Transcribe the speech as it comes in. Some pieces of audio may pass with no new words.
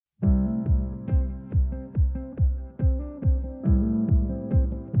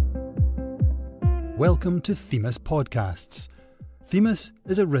welcome to Themis Podcasts. Themis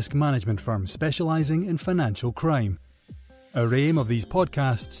is a risk management firm specialising in financial crime. Our aim of these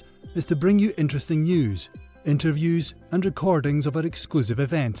podcasts is to bring you interesting news, interviews and recordings of our exclusive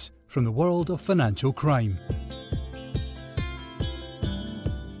events from the world of financial crime.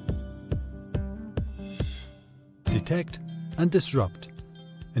 Detect and disrupt.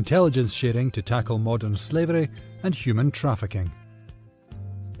 Intelligence sharing to tackle modern slavery and human trafficking.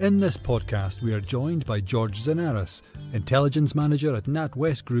 In this podcast we are joined by George Xinaris, Intelligence Manager at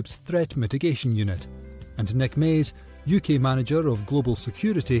NatWest Group's Threat Mitigation Unit, and Nick Mays, UK Manager of Global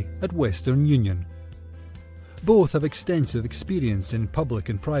Security at Western Union. Both have extensive experience in public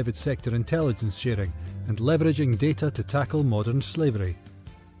and private sector intelligence sharing and leveraging data to tackle modern slavery.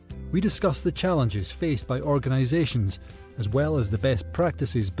 We discuss the challenges faced by organisations as well as the best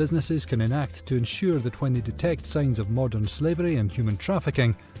practices businesses can enact to ensure that when they detect signs of modern slavery and human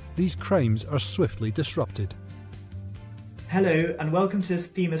trafficking, these crimes are swiftly disrupted. Hello and welcome to this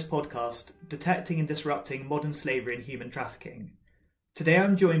Themis podcast, Detecting and Disrupting Modern Slavery and Human Trafficking. Today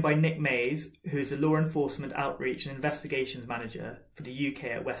I'm joined by Nick Mays, who is the Law Enforcement Outreach and Investigations Manager for the UK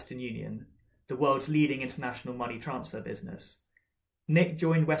at Western Union, the world's leading international money transfer business. Nick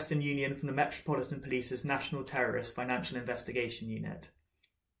joined Western Union from the Metropolitan Police's National Terrorist Financial Investigation Unit.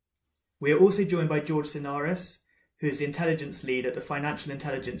 We are also joined by George Xinaris, who is the Intelligence Lead at the Financial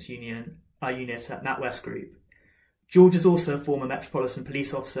Intelligence Unit at NatWest Group. George is also a former Metropolitan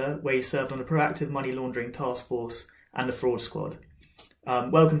Police officer, where he served on the Proactive Money Laundering Task Force and the Fraud Squad.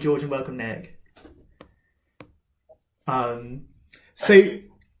 Welcome, George, and welcome, Nick.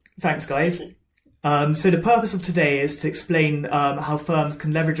 Thanks, guys. So the purpose of today is to explain how firms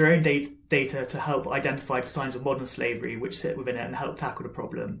can leverage their own data to help identify the signs of modern slavery which sit within it and help tackle the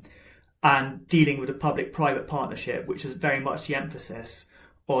problem, and dealing with the public-private partnership, which is very much the emphasis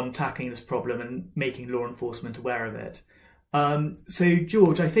on tackling this problem and making law enforcement aware of it. So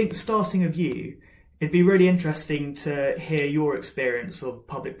George, I think starting with you, it'd be really interesting to hear your experience of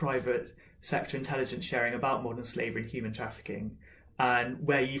public-private sector intelligence sharing about modern slavery and human trafficking, and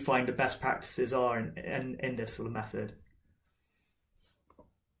where you find the best practices are in this sort of method.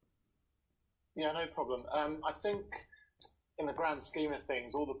 Yeah, no problem. I think in the grand scheme of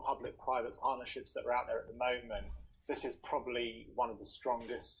things, all the public-private partnerships that are out there at the moment, this is probably one of the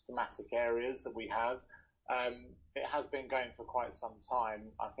strongest thematic areas that we have. It has been going for quite some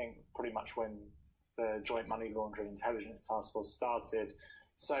time. I think pretty much when the Joint Money Laundering Intelligence Task Force started.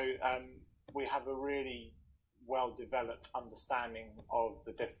 So we have a really well-developed understanding of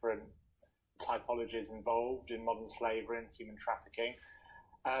the different typologies involved in modern slavery and human trafficking.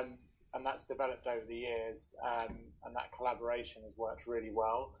 And that's developed over the years, and that collaboration has worked really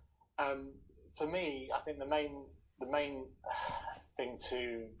well. For me, I think the main thing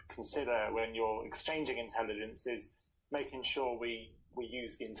to consider when you're exchanging intelligence is making sure we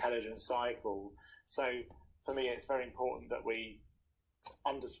use the intelligence cycle. So for me, it's very important that we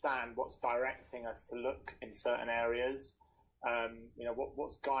understand what's directing us to look in certain areas.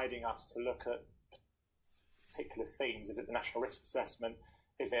 What's guiding us to look at particular themes. Is it the national risk assessment?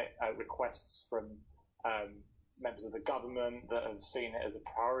 Is it requests from members of the government that have seen it as a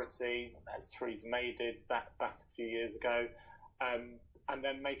priority, as Theresa May did back a few years ago? And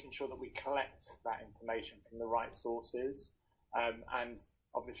then making sure that we collect that information from the right sources. And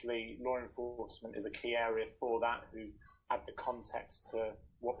obviously law enforcement is a key area for that, who add the context to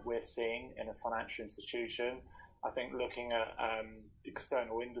what we're seeing in a financial institution. I think looking at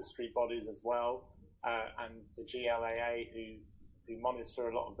external industry bodies as well, and the GLAA who monitor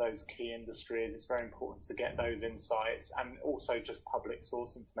a lot of those key industries, it's very important to get those insights, and also just public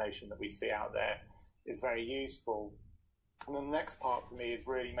source information that we see out there is very useful. And then the next part for me is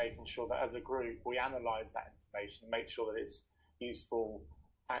really making sure that as a group we analyse that information, make sure that it's useful,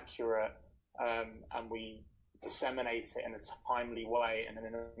 accurate, and we disseminate it in a timely way and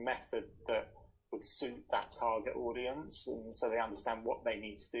in a method that would suit that target audience, and so they understand what they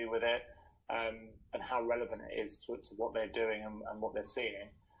need to do with it, and how relevant it is to what they're doing and what they're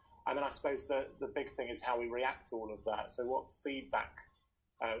seeing. And then I suppose the big thing is how we react to all of that. So what feedback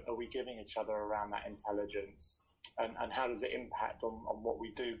are we giving each other around that intelligence, and how does it impact on what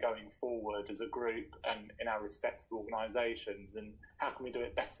we do going forward as a group and in our respective organisations, and how can we do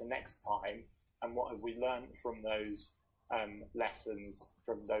it better next time? And what have we learned from those lessons,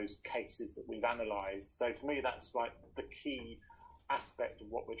 from those cases that we've analysed? So for me, that's like the key aspect of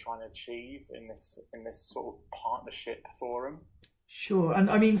what we're trying to achieve in this sort of partnership forum. Sure. And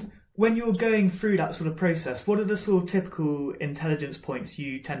I mean, when you're going through that sort of process, what are the sort of typical intelligence points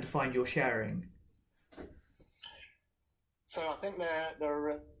you tend to find you're sharing? So I think there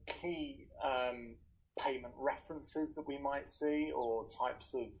are key payment references that we might see, or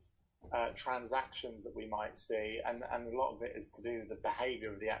types of transactions that we might see, and a lot of it is to do with the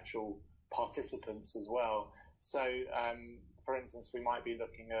behaviour of the actual participants as well. So, for instance, we might be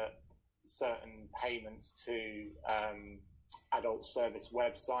looking at certain payments to adult service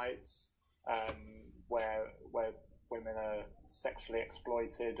websites where women are sexually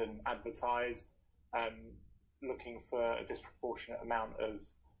exploited and advertised, looking for a disproportionate amount of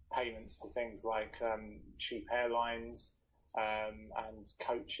payments to things like cheap airlines and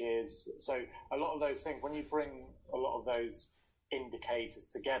coaches. So a lot of those things, when you bring a lot of those indicators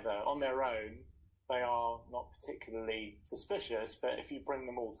together on their own, they are not particularly suspicious, but if you bring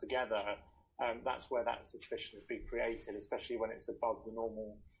them all together, that's where that suspicion would be created, especially when it's above the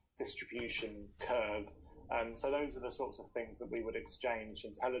normal distribution curve. So those are the sorts of things that we would exchange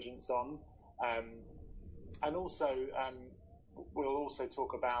intelligence on. And also, we'll also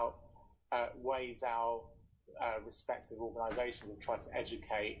talk about ways our respective organisations will try to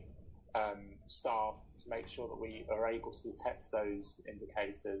educate staff to make sure that we are able to detect those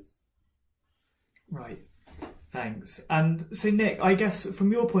indicators. Right, thanks. And so, Nick, I guess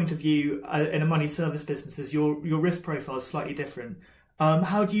from your point of view, in a money service businesses, your risk profile is slightly different.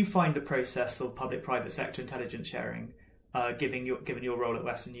 How do you find the process of public-private sector intelligence sharing, given your role at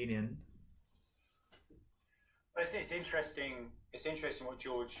Western Union? Well, it's interesting. It's interesting what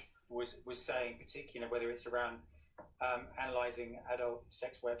George was saying, particularly whether it's around analysing adult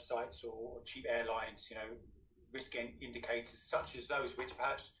sex websites or cheap airlines. Risk indicators such as those, which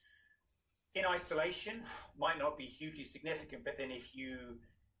perhaps in isolation might not be hugely significant, but then if you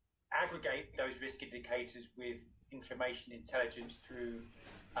aggregate those risk indicators with information intelligence through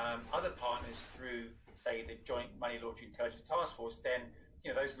other partners, through say the Joint Money Laundering Intelligence Task Force, then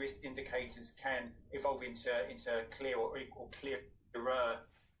those risk indicators can evolve into clear or clearer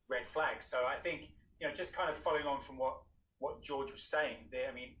red flags. So I think just kind of following on from what George was saying there.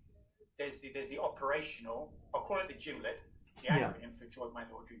 I mean, there's the operational. I'll call it the GIMLET, the acronym for Joint Money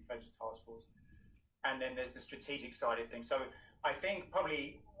Laundering Intelligence Task Force, and then there's the strategic side of things. So I think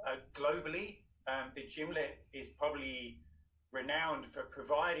probably globally, the GIMLET is probably renowned for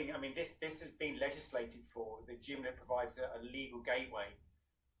providing. I mean, this has been legislated for. The GIMLET provides a legal gateway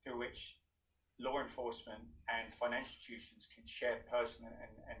through which law enforcement and financial institutions can share personal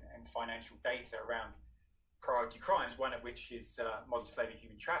and financial data around priority crimes, one of which is modern slavery,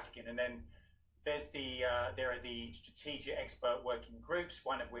 human trafficking. And then there are the strategic expert working groups,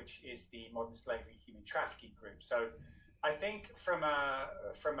 one of which is the modern slavery, human trafficking group. So I think from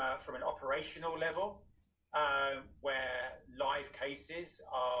an operational level, where live cases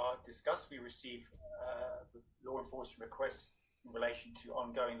are discussed, we receive law enforcement requests in relation to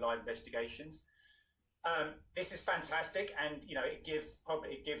ongoing live investigations. This is fantastic, and it gives,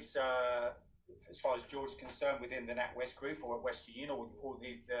 as far as George is concerned, within the NatWest group or at Western Union or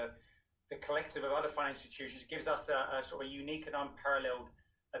the collective of other financial institutions, it gives us a sort of unique and unparalleled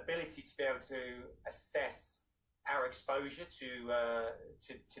ability to be able to assess our exposure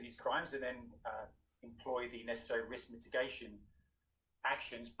to these crimes and then employ the necessary risk mitigation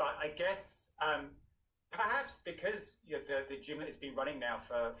actions. But I guess perhaps because the GIMLET has been running now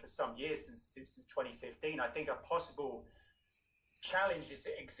for some years, since 2015, I think a possible challenge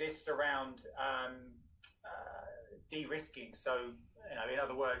exists around de-risking. So, in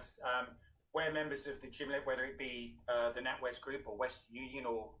other words, where members of the GIMLET, whether it be the NatWest Group or Western Union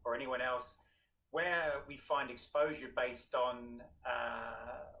or anyone else, where we find exposure based on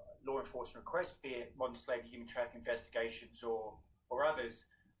law enforcement requests, be it modern slavery, human trafficking investigations or others,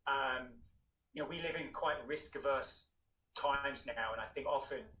 we live in quite risk-averse times now, and I think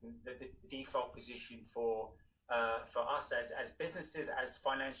often the default position for us as businesses, as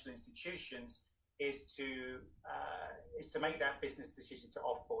financial institutions, is to make that business decision to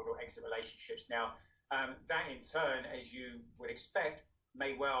offboard or exit relationships. Now, that in turn, as you would expect,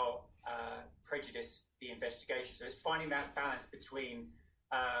 may well prejudice the investigation. So it's finding that balance between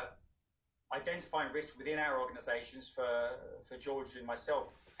identifying risk within our organisations for George and myself,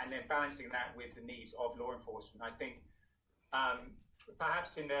 and then balancing that with the needs of law enforcement. I think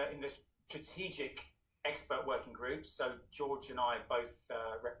perhaps in the strategic expert working groups, so George and I both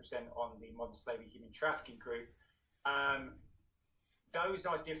represent on the modern slavery human trafficking group, those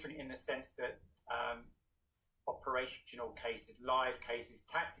are different in the sense that operational cases, live cases,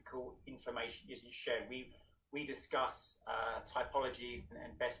 tactical information isn't shared. We discuss typologies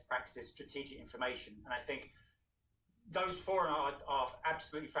and best practices, strategic information, and I think those forums are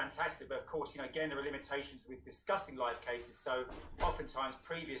absolutely fantastic. But of course, again, there are limitations with discussing live cases. So oftentimes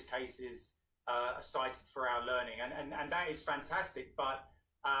previous cases are cited for our learning, and that is fantastic. But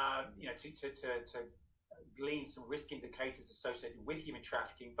to glean some risk indicators associated with human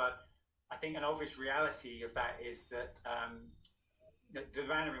trafficking. But I think an obvious reality of that is that the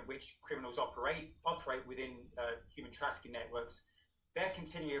manner in which criminals operate within human trafficking networks, they're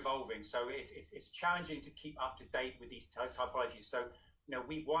continually evolving. So it's challenging to keep up to date with these typologies. So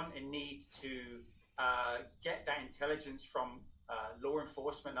we want and need to get that intelligence from law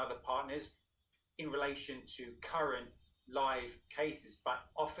enforcement and other partners in relation to current live cases, but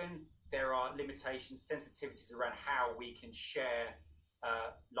often there are limitations, sensitivities around how we can share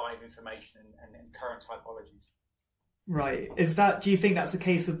live information and current typologies. Right. Do you think that's a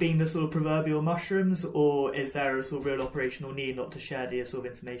case of being the sort of proverbial mushrooms, or is there a sort of real operational need not to share the sort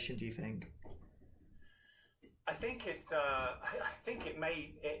of information, do you think? I think it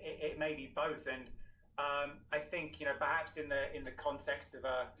may be both, and I think perhaps in the context of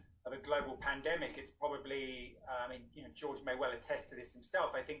a global pandemic, it's probably George may well attest to this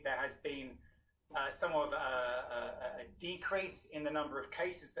himself. I think there has been somewhat of a decrease in the number of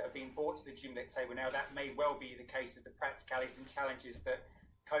cases that have been brought to the gym table. Now, that may well be the case of the practicalities and challenges that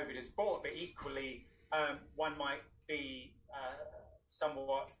COVID has brought, but equally, one might be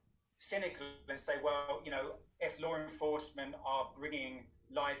somewhat cynical and say, well, if law enforcement are bringing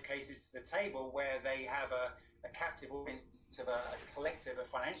live cases to the table where they have a captive audience of a collective of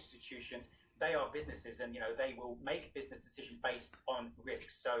financial institutions, they are businesses, and they will make business decisions based on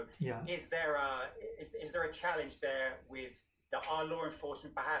risks. So, is there a challenge there with our law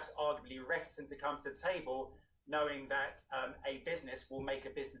enforcement perhaps arguably reticent to come to the table, knowing that a business will make a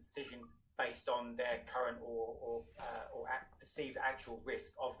business decision based on their current or perceived actual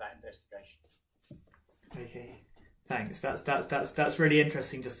risk of that investigation? Okay. Thanks. That's really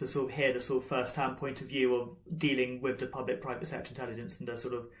interesting, just to sort of hear the sort of first-hand point of view of dealing with the public-private sector intelligence and the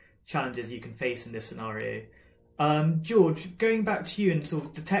sort of challenges you can face in this scenario. George, going back to you and sort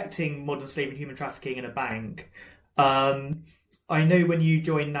of detecting modern slavery and human trafficking in a bank, I know when you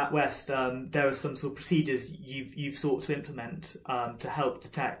joined NatWest, there are some sort of procedures you've sought to implement to help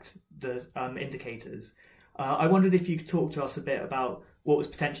detect the indicators. I wondered if you could talk to us a bit about what was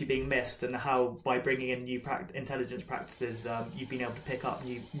potentially being missed and how, by bringing in new intelligence practices, you've been able to pick up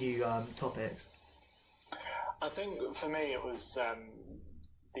new topics. I think for me it was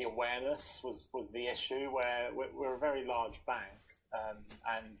the awareness was the issue, where we're a very large bank,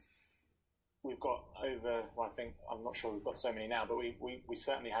 and we've got I'm not sure we've got so many now, but we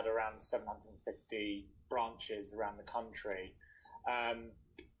certainly had around 750 branches around the country,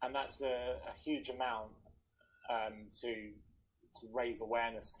 and that's a huge amount to raise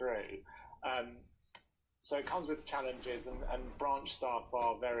awareness through. So it comes with challenges, and branch staff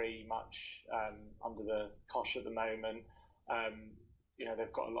are very much under the cosh at the moment.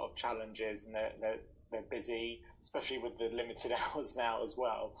 They've got a lot of challenges, and they're busy, especially with the limited hours now as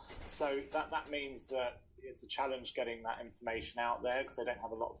well. So that means that it's a challenge getting that information out there because they don't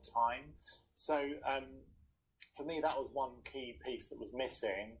have a lot of time. So for me, that was one key piece that was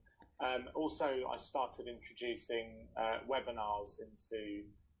missing. Also, I started introducing webinars into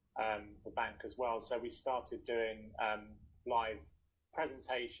the bank as well. So we started doing live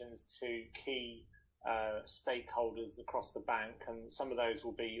presentations to key stakeholders across the bank, and some of those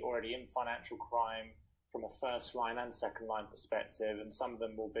will be already in financial crime from a first line and second line perspective, and some of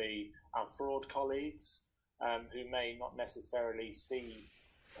them will be our fraud colleagues who may not necessarily see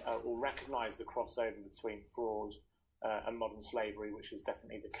or recognise the crossover between fraud and modern slavery, which is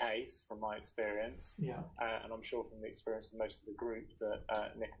definitely the case from my experience, and I'm sure from the experience of most of the group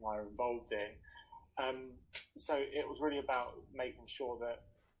that Nick and I are involved in. So it was really about making sure that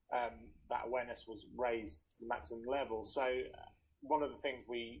that awareness was raised to the maximum level. So one of the things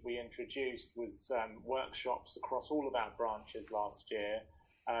we introduced was workshops across all of our branches last year,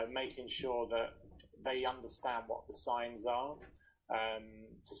 making sure that they understand what the signs are,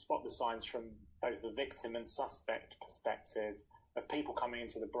 to spot the signs from both the victim and suspect perspective of people coming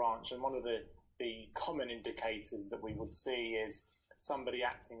into the branch. And one of the common indicators that we would see is somebody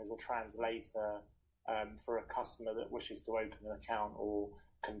acting as a translator for a customer that wishes to open an account or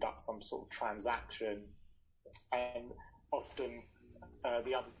conduct some sort of transaction. And often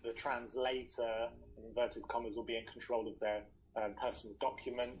the translator, in inverted commas, will be in control of their personal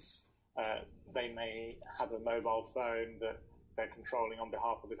documents. They may have a mobile phone that they're controlling on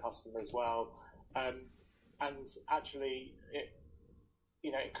behalf of the customer as well. And actually,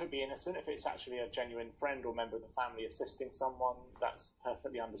 it could be innocent. If it's actually a genuine friend or member of the family assisting someone, that's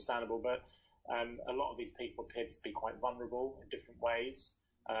perfectly understandable. But a lot of these people appear to be quite vulnerable in different ways.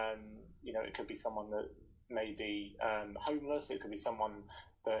 It could be someone that may be homeless. It could be someone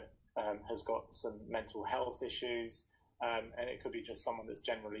that has got some mental health issues. And it could be just someone that's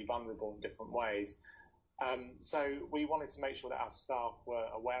generally vulnerable in different ways. So we wanted to make sure that our staff were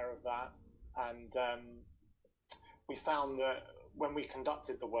aware of that, and we found that when we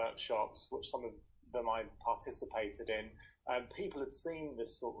conducted the workshops, which some of them I participated in, people had seen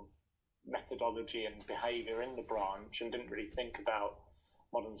this sort of methodology and behaviour in the branch and didn't really think about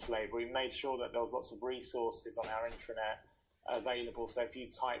modern slavery. We made sure that there was lots of resources on our intranet available. So if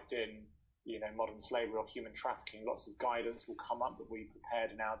you typed in, modern slavery or human trafficking, lots of guidance will come up that we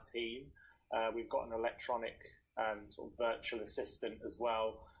prepared in our team. We've got an electronic sort of virtual assistant as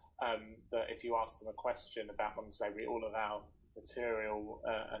well, that if you ask them a question about modern slavery, all of our material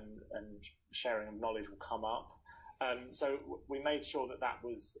and sharing of knowledge will come up. So we made sure that that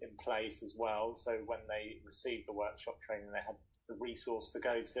was in place as well. So when they received the workshop training, they had the resource to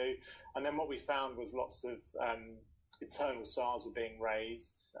go to. And then what we found was lots of internal SARs were being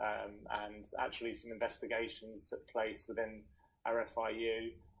raised, and actually some investigations took place within our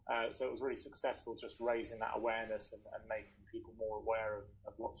FIU. So it was really successful, just raising that awareness and making people more aware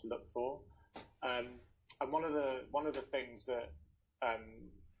of what to look for. And one of the things that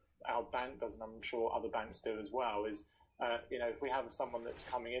our bank does, and I'm sure other banks do as well, is if we have someone that's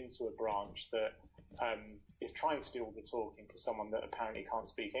coming into a branch that is trying to do all the talking for someone that apparently can't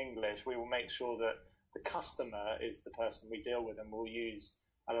speak English, we will make sure that the customer is the person we deal with, and we'll use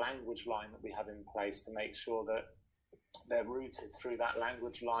a language line that we have in place to make sure that they're routed through that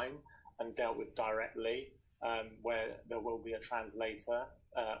language line and dealt with directly, where there will be a translator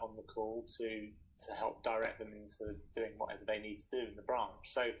on the call to help direct them into doing whatever they need to do in the branch.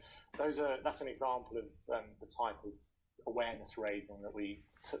 So that's an example of the type of awareness raising that we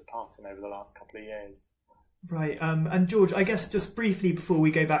took part in over the last couple of years. Right, and George, I guess just briefly before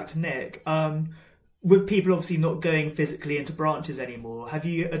we go back to Nick, with people obviously not going physically into branches anymore, have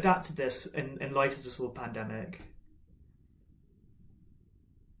you adapted this in light of the sort of pandemic?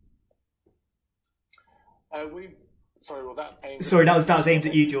 Sorry, was that aimed? Sorry, that was aimed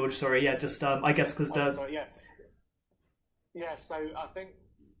at you, George. Sorry, yeah, just I guess because yeah. So I think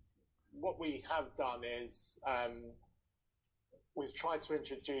what we have done is we've tried to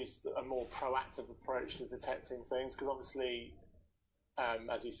introduce a more proactive approach to detecting things, because obviously,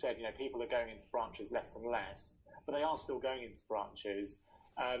 as you said, people are going into branches less and less, but they are still going into branches,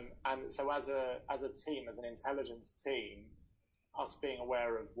 and so as a team, as an intelligence team, us being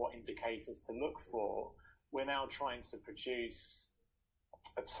aware of what indicators to look for, we're now trying to produce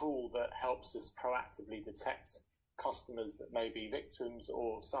a tool that helps us proactively detect customers that may be victims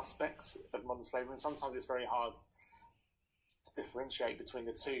or suspects of modern slavery. And sometimes it's very hard to differentiate between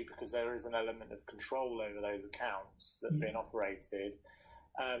the two, because there is an element of control over those accounts that are being operated.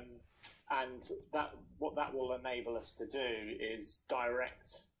 And what that will enable us to do is direct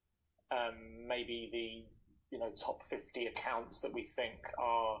maybe the top 50 accounts that we think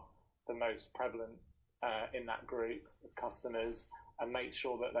are the most prevalent in that group of customers, and make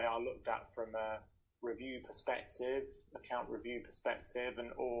sure that they are looked at from a review perspective, account review perspective,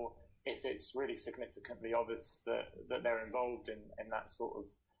 and or if it's really significantly obvious that they're involved in that sort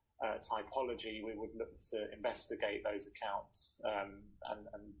of typology, we would look to investigate those accounts and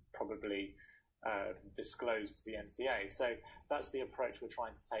probably disclose to the NCA. So that's the approach we're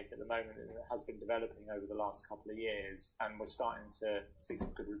trying to take at the moment, and it has been developing over the last couple of years, and we're starting to see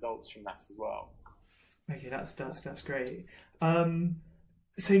some good results from that as well. Okay, that's great.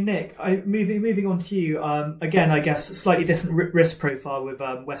 So Nick, moving on to you, again, I guess a slightly different risk profile with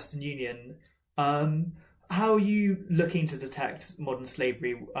Western Union. How are you looking to detect modern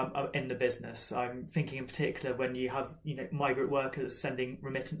slavery in the business? I'm thinking in particular when you have migrant workers sending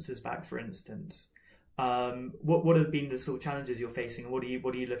remittances back, for instance. What have been the sort of challenges you're facing, and what are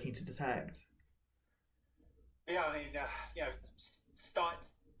you looking to detect? Yeah, I mean,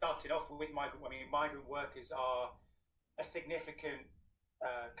 starting off with migrant workers are a significant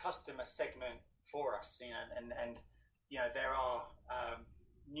customer segment for us, and there are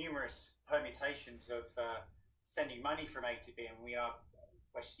numerous permutations of sending money from A to B, and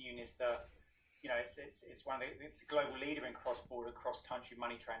Western Union is it's a global leader in cross-border, cross-country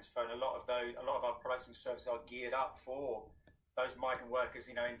money transfer, and a lot of our products and services are geared up for those migrant workers.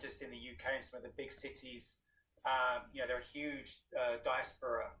 And just in the UK and some of the big cities, there are huge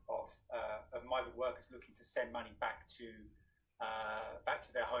diaspora of migrant workers looking to send money back to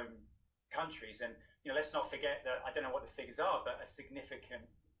their home countries. And let's not forget that, I don't know what the figures are, but a significant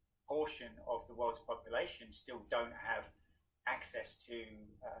portion of the world's population still don't have access to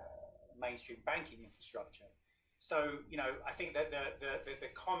mainstream banking infrastructure. So I think that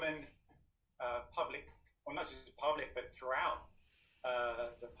the common public, or not just public, but throughout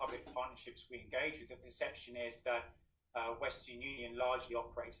the public partnerships we engage with, the perception is that Western Union largely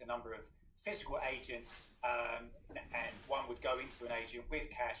operates a number of physical agents, and one would go into an agent with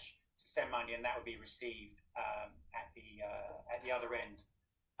cash to send money, and that would be received at the other end.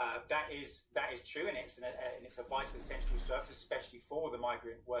 That is true, and it's a vital, essential service, especially for the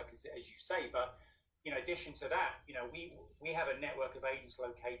migrant workers, as you say. But in addition to that, we have a network of agents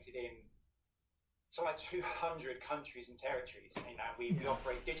located in like 200 countries and territories. We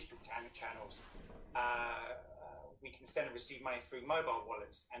operate digital channels. We can send and receive money through mobile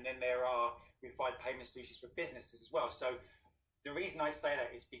wallets, and then we provide payment solutions for businesses as well. So the reason I say that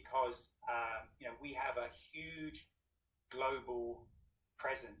is because we have a huge global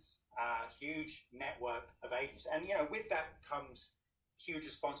presence, huge network of agents, and with that comes huge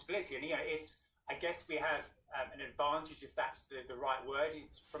responsibility. And I guess we have an advantage, if that's the right word,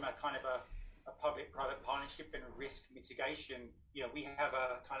 from a kind of a public-private partnership and risk mitigation. We have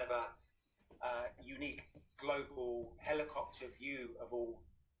a kind of a unique global helicopter view of all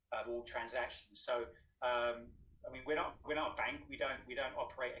transactions. So we're not a bank. We don't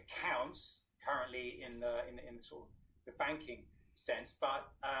operate accounts currently in the sort of the banking sense.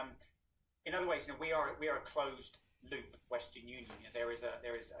 But in other ways, we are a closed loop Western Union. There is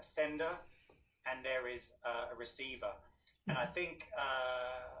a sender and there is a receiver. And I think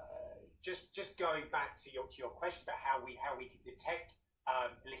just going back to your question about how we can detect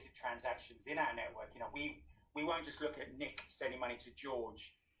illicit transactions in our network, we won't just look at Nick sending money to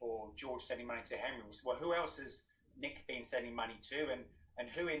George or George sending money to Henry. Well, who else has Nick been sending money to, and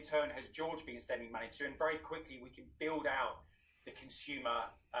who in turn has George been sending money to? And very quickly we can build out the consumer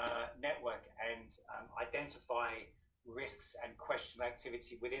network and identify risks and questionable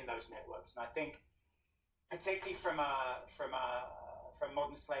activity within those networks. And I think, particularly from a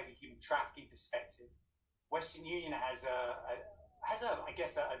modern slavery human trafficking perspective, Western Union has a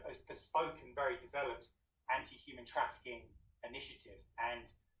bespoke and very developed anti-human trafficking initiative, and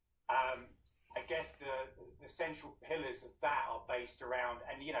I guess the central pillars of that are based around,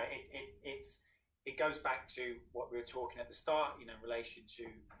 and it goes back to what we were talking at the start, in relation to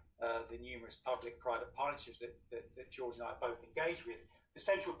the numerous public-private partnerships that George and I both engage with. The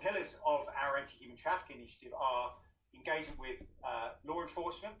central pillars of our anti-human trafficking initiative are engagement with law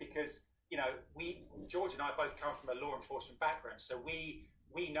enforcement, because George and I both come from a law enforcement background, so we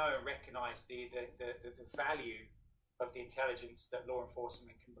know and recognise the value of the intelligence that law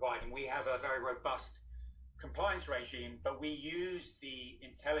enforcement can provide, and we have a very robust compliance regime. But we use the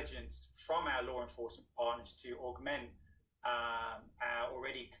intelligence from our law enforcement partners to augment our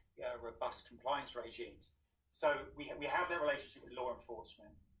already robust compliance regimes. So we have that relationship with law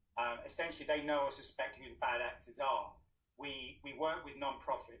enforcement. Essentially, they know or suspect who the bad actors are. We work with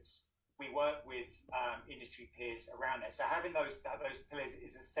non-profits. We work with industry peers around that. So having those pillars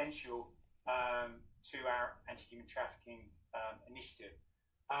is essential to our anti-human trafficking initiative.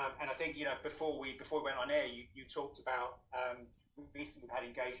 And I think before we went on air, you talked about recently we've had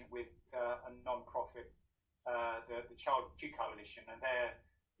engagement with a non-profit, the Child Q Coalition, and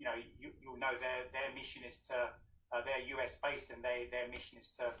you'll know their mission is to they're US based, and their mission is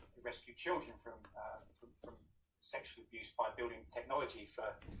to rescue children from sexual abuse by building technology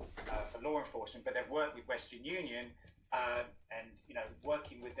for law enforcement. But they've worked with Western Union and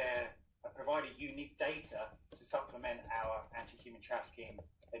working with provided unique data to supplement our anti-human trafficking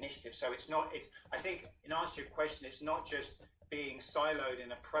initiative. So I think, in answer to your question, it's not just being siloed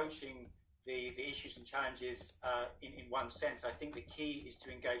and approaching the issues and challenges in one sense. I think the key is to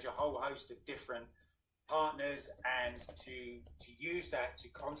engage a whole host of different partners and to use that to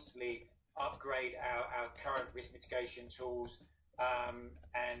constantly upgrade our current risk mitigation tools.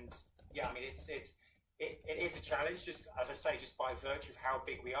 It is a challenge, just as I say, just by virtue of how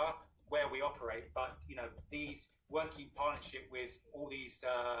big we are, where we operate. But these working partnership with all these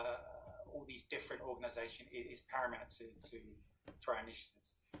different organisations is paramount to our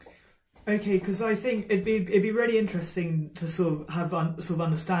initiatives. Okay, because I think it'd be really interesting to sort of have sort of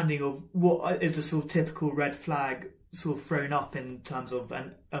understanding of what is a sort of typical red flag sort of thrown up in terms of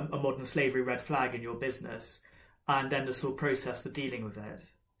a modern slavery red flag in your business, and then the sort of process for dealing with it.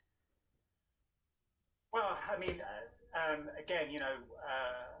 Well, I mean, again,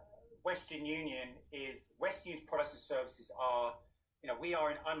 Western Union's products and services are, we are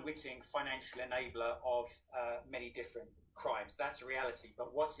an unwitting financial enabler of many different crimes. That's a reality.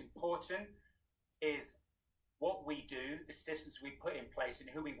 But what's important is what we do, the systems we put in place, and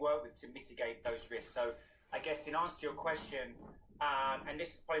who we work with to mitigate those risks. So I guess in answer to your question, and this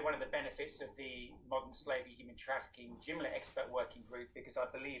is probably one of the benefits of the Modern Slavery Human Trafficking Jimla Expert Working Group, because I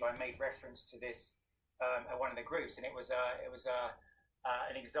believe I made reference to this at one of the groups, and it was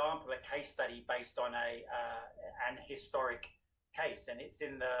an example, a case study based on an historic case, and it's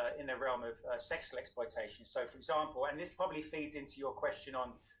in the realm of sexual exploitation. So, for example, and this probably feeds into your question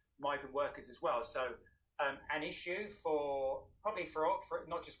on migrant workers as well. So, an issue for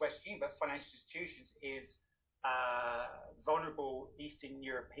not just West Union but financial institutions is vulnerable Eastern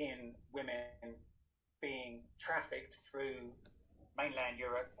European women being trafficked through mainland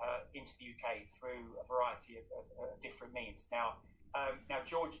Europe into the UK through a variety of different means. Now,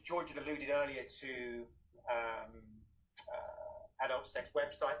 George had alluded earlier to adult sex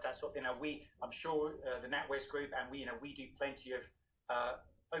websites, that sort of thing. Now, I'm sure the NatWest group and we do plenty of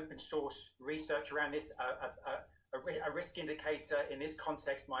open source research around this. A risk indicator in this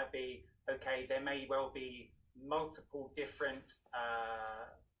context might be, okay, there may well be multiple different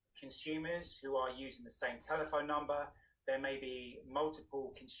consumers who are using the same telephone number. There may be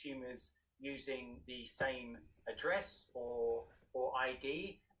multiple consumers using the same address or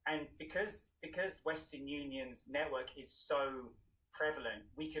ID. And because Western Union's network is so prevalent,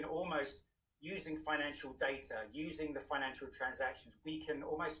 we can almost, using financial data, using the financial transactions, we can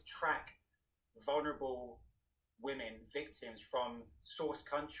almost track vulnerable women, victims from source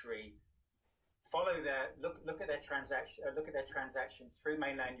country, follow look at their transaction through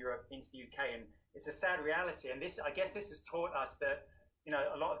mainland Europe into the UK. And it's a sad reality. And this, I guess, this has taught us that,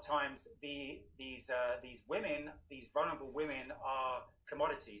 a lot of times these women, these vulnerable women, are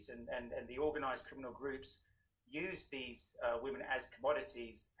commodities, and the organized criminal groups use these women as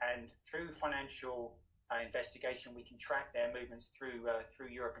commodities, and through financial investigation we can track their movements through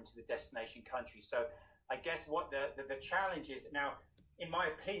Europe into the destination country. So I guess what the challenge is now, in my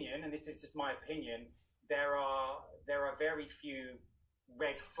opinion, and this is just my opinion, there are very few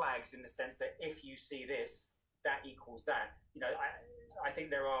red flags, in the sense that if you see this, that equals that. I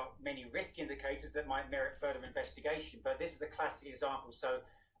think there are many risk indicators that might merit further investigation, but this is a classic example. So,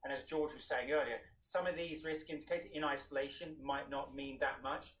 and as George was saying earlier, some of these risk indicators in isolation might not mean that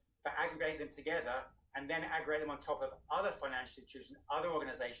much, but aggregate them together and then aggregate them on top of other financial institutions, other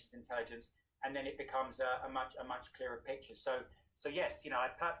organizations' intelligence, and then it becomes a much clearer picture. So yes,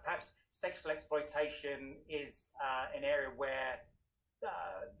 perhaps sexual exploitation is an area where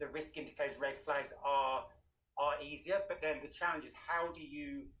the risk indicators, red flags, are easier, but then the challenge is how do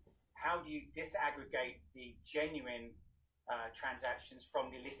you disaggregate the genuine transactions from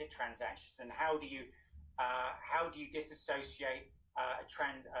the illicit transactions, and how do you disassociate a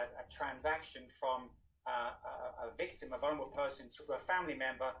transaction from a victim, a vulnerable person, to a family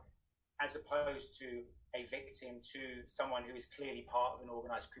member, as opposed to a victim to someone who is clearly part of an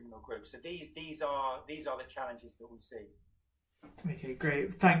organized criminal group. So these are the challenges that we see. Okay,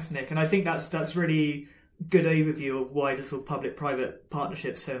 great. Thanks, Nick. And I think that's really good overview of why the sort of public-private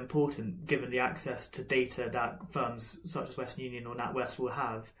partnership is so important, given the access to data that firms such as Western Union or NatWest will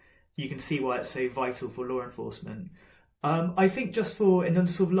have. You can see why it's so vital for law enforcement. I think just in the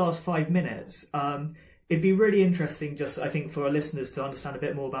sort of last 5 minutes, it'd be really interesting, just I think for our listeners, to understand a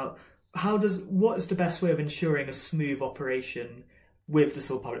bit more about what is the best way of ensuring a smooth operation with the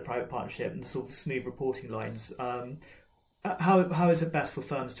sort of public-private partnership and the sort of smooth reporting lines. How is it best for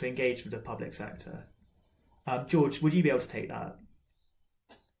firms to engage with the public sector? George, would you be able to take that?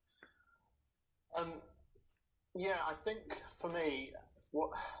 Yeah, I think for me,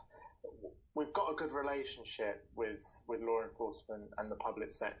 we've got a good relationship with law enforcement and the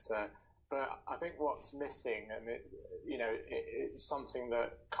public sector, but I think what's missing, and it's something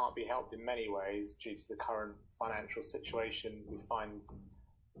that can't be helped in many ways due to the current financial situation we find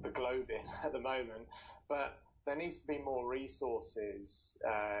the globe in at the moment, but there needs to be more resources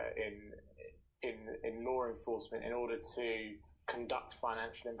in law enforcement in order to conduct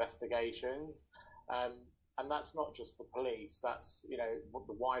financial investigations, and that's not just the police. That's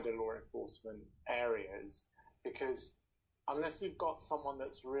the wider law enforcement areas, because unless you've got someone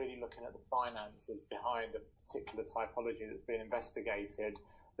that's really looking at the finances behind a particular typology that's been investigated,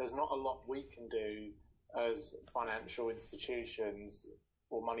 there's not a lot we can do as financial institutions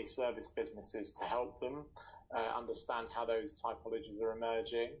or money service businesses to help them understand how those typologies are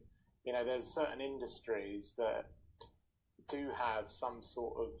emerging. There's certain industries that do have some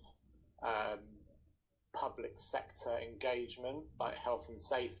sort of public sector engagement, like health and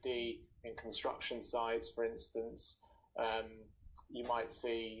safety in construction sites, for instance. You might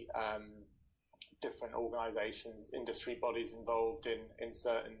see different organisations, industry bodies involved in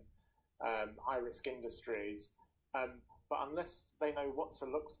certain high-risk industries. But unless they know what to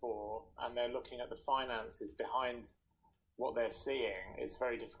look for and they're looking at the finances behind what they're seeing, it's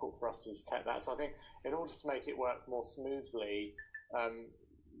very difficult for us to detect that. So I think in order to make it work more smoothly,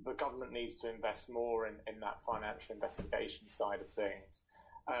 the government needs to invest more in that financial investigation side of things.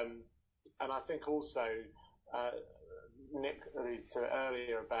 And I think also Nick alluded to it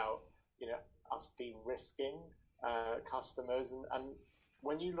earlier about us de-risking customers, and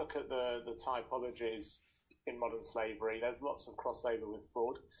when you look at the typologies in modern slavery, there's lots of crossover with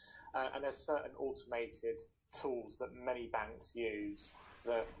fraud, and there's certain automated tools that many banks use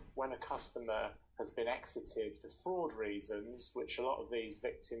that when a customer has been exited for fraud reasons, which a lot of these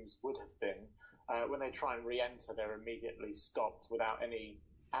victims would have been, when they try and re-enter, they're immediately stopped without any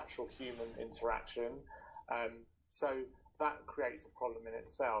actual human interaction. So that creates a problem in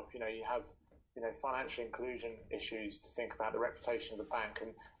itself. You have financial inclusion issues to think about, the reputation of the bank,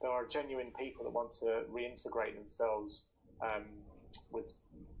 and there are genuine people that want to reintegrate themselves with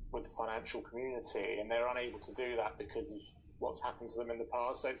the financial community, and they're unable to do that because of what's happened to them in the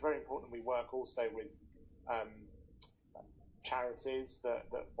past. So it's very important we work also with charities that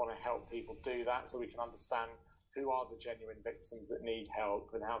want to help people do that, so we can understand who are the genuine victims that need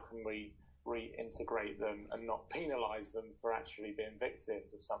help and how can we reintegrate them and not penalise them for actually being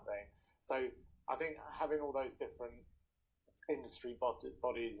victims of something. So I think having all those different industry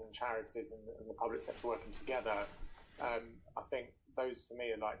bodies and charities and the public sector working together, I think those for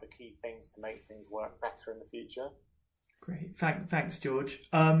me are like the key things to make things work better in the future. Great, thanks George.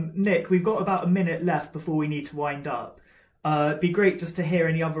 Nick, we've got about a minute left before we need to wind up. It'd be great just to hear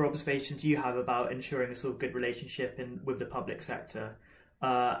any other observations you have about ensuring a sort of good relationship with the public sector,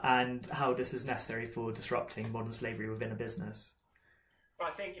 and how this is necessary for disrupting modern slavery within a business. Well,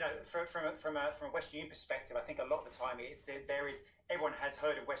 I think from a Western Union perspective, I think a lot of the time everyone has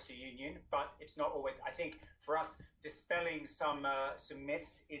heard of Western Union, but it's not always. I think for us, dispelling some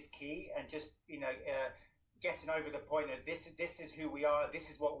myths is key, and just getting over the point of this is who we are, this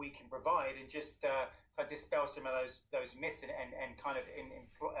is what we can provide, and just dispel some of those myths and kind of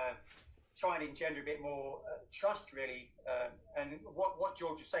try and engender a bit more trust, really. And what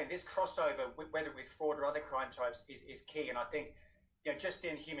George was saying, this crossover, whether with fraud or other crime types, is key. And I think, just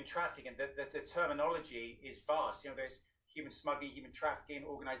in human trafficking, the terminology is vast. There's human smuggling, human trafficking,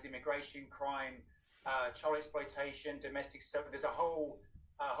 organised immigration, crime, child exploitation, domestic stuff. There's a whole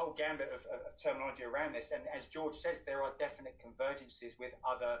gambit of terminology around this. And as George says, there are definite convergences with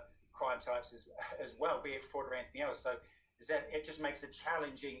other crime types as well, be it fraud or anything else. So it just makes a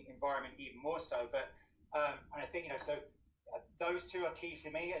challenging environment even more so. But and I think those two are key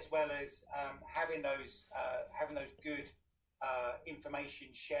for me, as well as having those good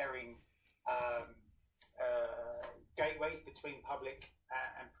information sharing gateways between public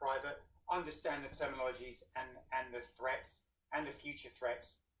and private. Understand the terminologies and the threats and the future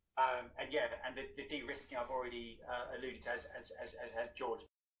threats, and the de-risking I've already alluded to as George.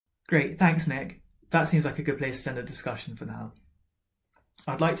 Great, thanks Nick. That seems like a good place to end the discussion for now.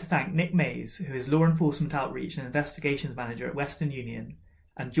 I'd like to thank Nick Mays, who is Law Enforcement Outreach and Investigations Manager at Western Union,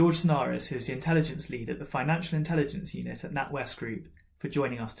 and George Xinaris, who is the Intelligence Lead at the Financial Intelligence Unit at NatWest Group, for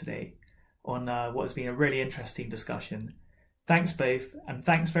joining us today on what has been a really interesting discussion. Thanks both, and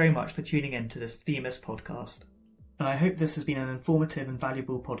thanks very much for tuning in to this Themis podcast. And I hope this has been an informative and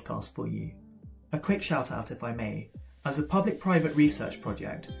valuable podcast for you. A quick shout out, if I may. As a public-private research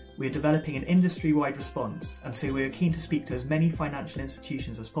project, we are developing an industry-wide response, and so we are keen to speak to as many financial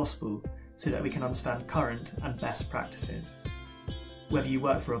institutions as possible so that we can understand current and best practices. Whether you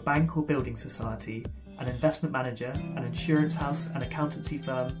work for a bank or building society, an investment manager, an insurance house, an accountancy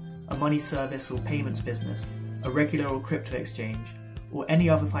firm, a money service or payments business, a regular or crypto exchange, or any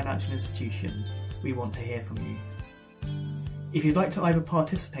other financial institution, we want to hear from you. If you'd like to either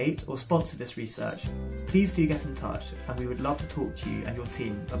participate or sponsor this research, please do get in touch, and we would love to talk to you and your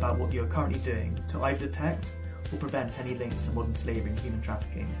team about what you are currently doing to either detect or prevent any links to modern slavery and human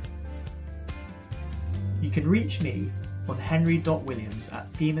trafficking. You can reach me on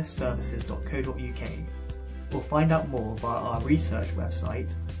henry.williams@themisservices.co.uk, or find out more via our research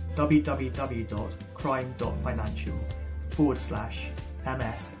website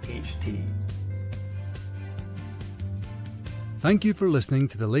www.crime.financial/MSHT. Thank you for listening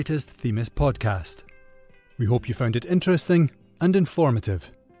to the latest Themis podcast. We hope you found it interesting and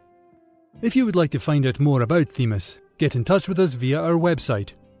informative. If you would like to find out more about Themis, get in touch with us via our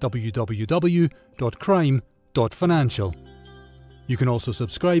website www.crime.financial. You can also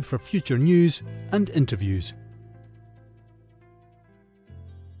subscribe for future news and interviews.